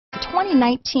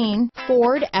2019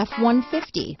 Ford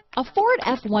F-150. A Ford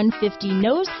F-150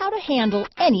 knows how to handle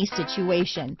any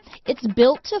situation. It's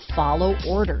built to follow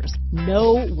orders,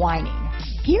 no whining.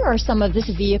 Here are some of this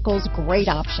vehicle's great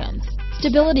options: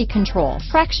 stability control,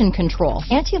 traction control,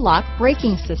 anti-lock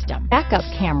braking system, backup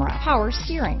camera, power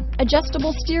steering,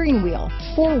 adjustable steering wheel,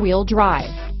 four-wheel drive,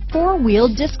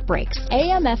 four-wheel disc brakes,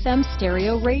 AM/FM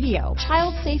stereo radio,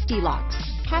 child safety locks,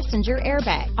 passenger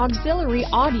airbag, auxiliary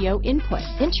audio input,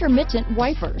 intermittent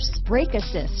wipers, brake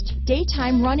assist,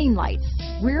 daytime running lights,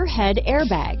 rear head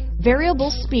airbag,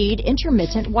 variable speed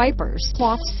intermittent wipers,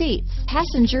 cloth seats,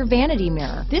 passenger vanity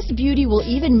mirror. This beauty will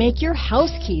even make your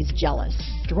house keys jealous.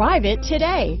 Drive it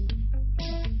today.